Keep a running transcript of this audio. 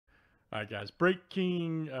All right, guys.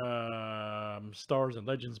 Breaking Stars and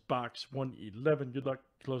Legends box 111. Good luck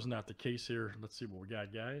closing out the case here. Let's see what we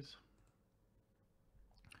got, guys.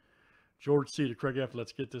 George C. to Craig F.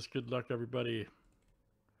 Let's get this. Good luck, everybody.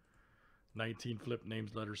 19 flip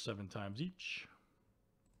names, letters 7 times each.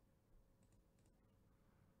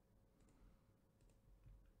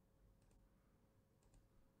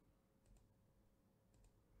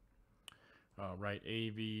 All right,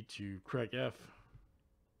 AV to Craig F.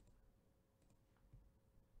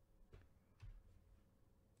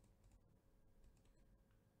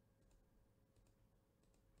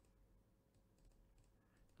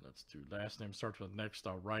 Let's do last name starts with next.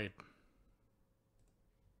 All right.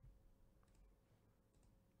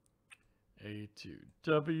 A to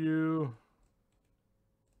W.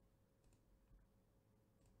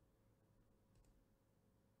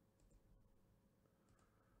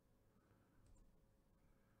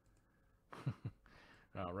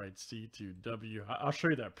 All right, C to W. I'll show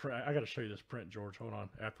you that print. I got to show you this print, George. Hold on.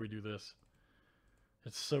 After we do this,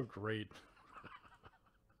 it's so great.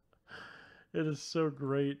 It is so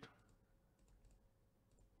great.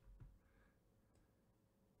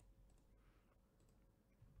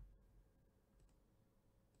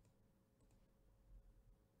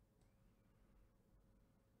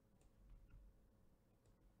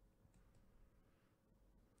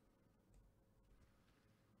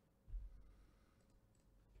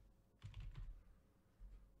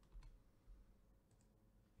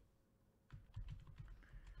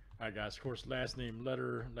 All right, guys. Of course, last name,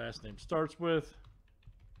 letter, last name starts with.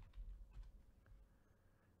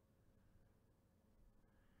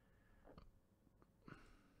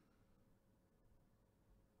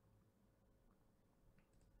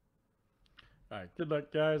 All right, good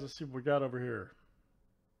luck, guys. Let's see what we got over here.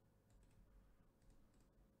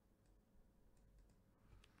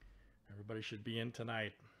 Everybody should be in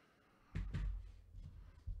tonight.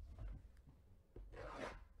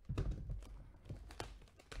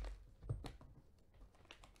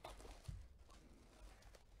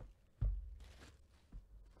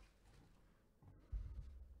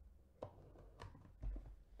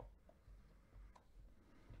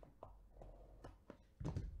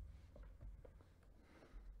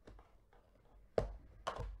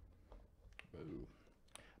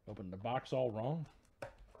 Open the box all wrong.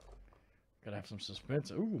 Gotta have some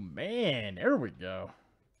suspense. Ooh, man. There we go.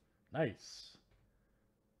 Nice.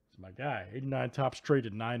 It's my guy. 89 tops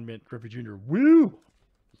traded. 9 mint Griffey Jr. Woo!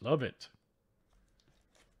 Love it.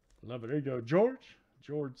 Love it. There you go, George.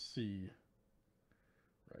 George C.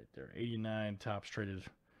 Right there. 89 tops traded.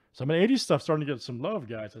 Some of the 80s stuff starting to get some love,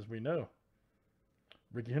 guys, as we know.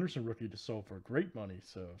 Ricky Henderson rookie to sold for great money.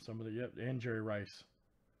 So some of the, yep, and Jerry Rice.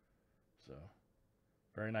 So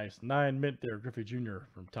very nice. 9 mint there, Griffey Jr.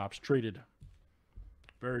 from Tops Traded.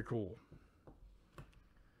 Very cool.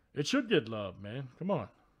 It should get love, man. Come on.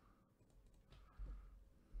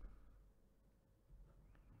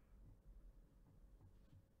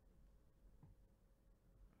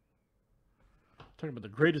 Talking about the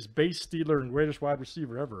greatest base stealer and greatest wide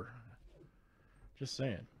receiver ever. Just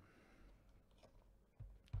saying.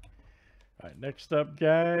 All right, next up,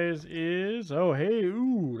 guys, is... Oh, hey,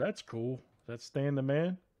 ooh, that's cool. That's Stan the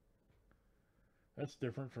Man. That's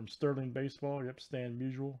different from Sterling Baseball. Yep, Stan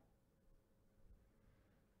Musial.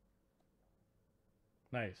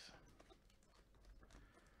 Nice.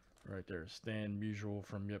 Right there, Stan Musial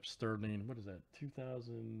from, yep, Sterling. What is that?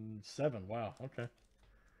 2007. Wow, okay.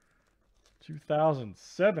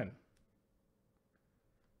 2007.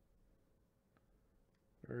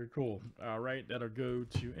 Very cool. All right, that'll go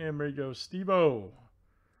to Amerigo Steve-O. All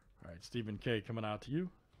right, Stephen K. coming out to you.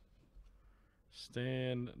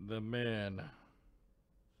 Stan the Man.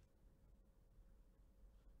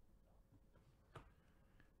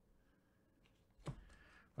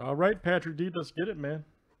 All right, Patrick D, let's get it, man.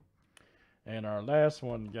 And our last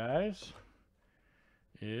one, guys,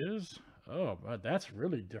 is... Oh, that's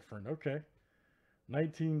really different. Okay.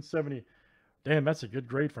 1970. Damn, that's a good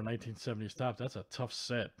grade for 1970s Tops. That's a tough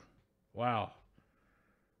set. Wow.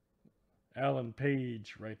 Alan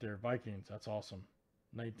Page right there. Vikings. That's awesome.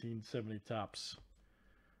 1970 Tops.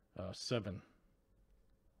 7.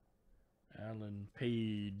 Alan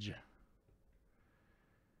Page.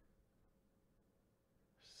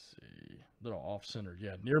 Let's see. Little off-centered.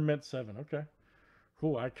 Yeah, near mint 7. Okay.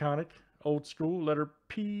 Cool. Iconic. Old school. Letter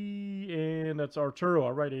P. And that's Arturo.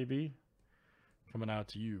 All right, AB. Coming out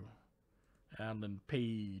to you. Alan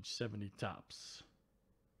Page, 70 Tops.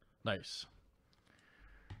 Nice.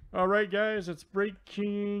 All right, guys. It's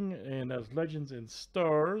breaking. And that's Legends and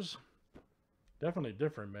Stars. Definitely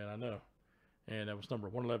different, man. I know. And that was number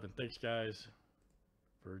 111. Thanks, guys.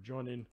 for joining